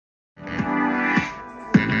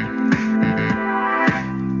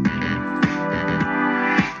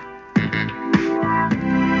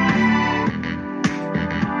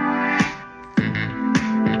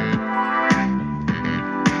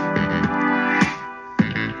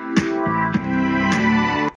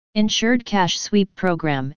Insured Cash Sweep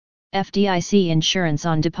Program, FDIC insurance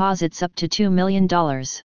on deposits up to $2 million.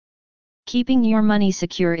 Keeping your money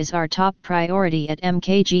secure is our top priority at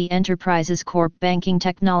MKG Enterprises Corp Banking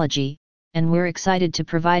Technology, and we're excited to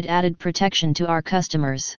provide added protection to our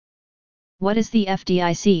customers. What is the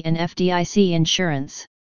FDIC and FDIC insurance?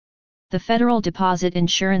 The Federal Deposit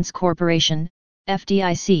Insurance Corporation,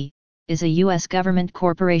 FDIC, is a U.S. government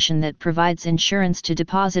corporation that provides insurance to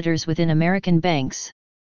depositors within American banks.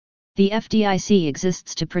 The FDIC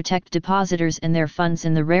exists to protect depositors and their funds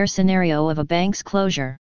in the rare scenario of a bank's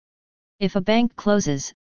closure. If a bank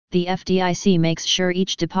closes, the FDIC makes sure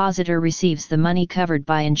each depositor receives the money covered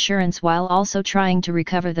by insurance while also trying to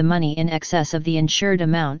recover the money in excess of the insured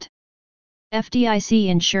amount. FDIC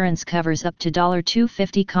insurance covers up to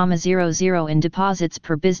 $250,000 in deposits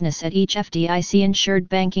per business at each FDIC-insured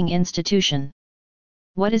banking institution.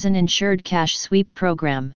 What is an Insured Cash Sweep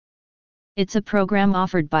Program? It's a program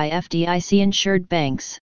offered by FDIC-insured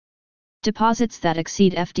banks. Deposits that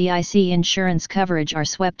exceed FDIC insurance coverage are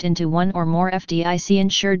swept into one or more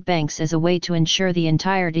FDIC-insured banks as a way to ensure the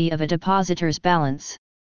entirety of a depositor's balance.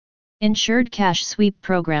 Insured cash sweep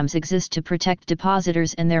programs exist to protect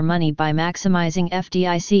depositors and their money by maximizing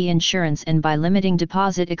FDIC insurance and by limiting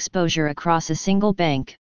deposit exposure across a single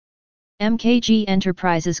bank. MKG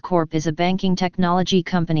Enterprises Corp. Is a banking technology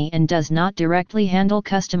company and does not directly handle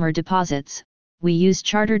customer deposits. We use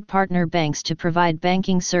chartered partner banks to provide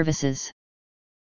banking services.